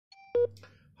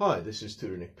Hi, this is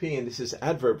Tutor Nick P, and this is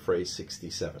adverb phrase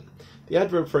 67. The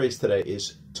adverb phrase today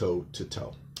is toe to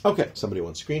toe. Okay, somebody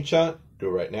wants a screenshot. Do it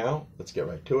right now. Let's get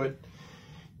right to it.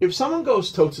 If someone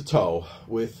goes toe to toe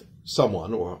with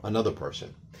someone or another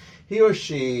person, he or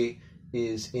she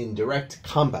is in direct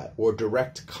combat or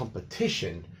direct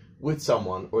competition with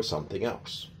someone or something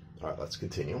else. All right, let's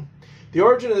continue. The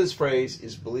origin of this phrase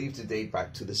is believed to date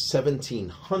back to the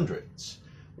 1700s.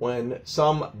 When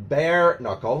some bare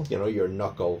knuckle, your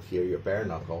knuckle here, your bare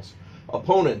knuckles,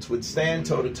 opponents would stand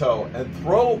toe-to-toe and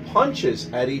throw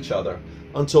punches at each other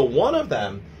until one of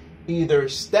them either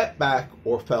stepped back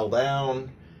or fell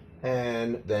down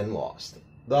and then lost.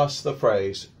 Thus, the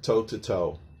phrase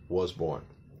toe-to-toe was born.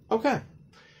 Okay,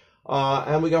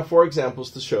 and we got 4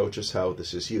 examples to show just how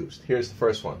this is used. Here's the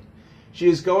first one. She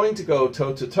is going to go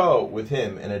toe-to-toe with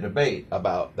him in a debate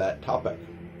about that topic.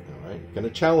 Going to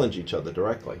challenge each other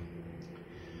directly.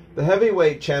 The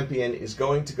heavyweight champion is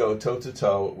going to go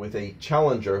toe-to-toe with a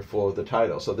challenger for the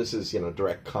title. So this is,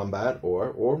 direct combat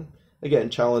or again,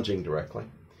 challenging directly.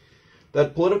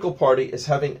 That political party is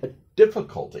having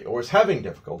difficulty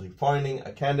finding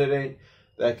a candidate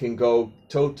that can go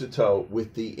toe-to-toe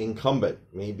with the incumbent.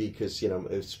 Maybe because,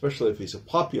 especially if he's a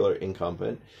popular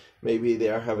incumbent, maybe they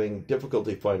are having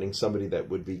difficulty finding somebody that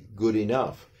would be good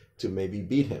enough to maybe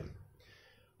beat him.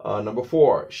 Number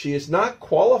 4, she is not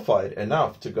qualified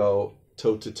enough to go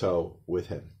toe-to-toe with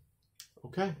him.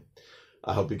 Okay,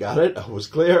 I hope you got it. I hope it was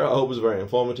clear. I hope it was very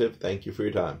informative. Thank you for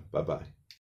your time. Bye-bye.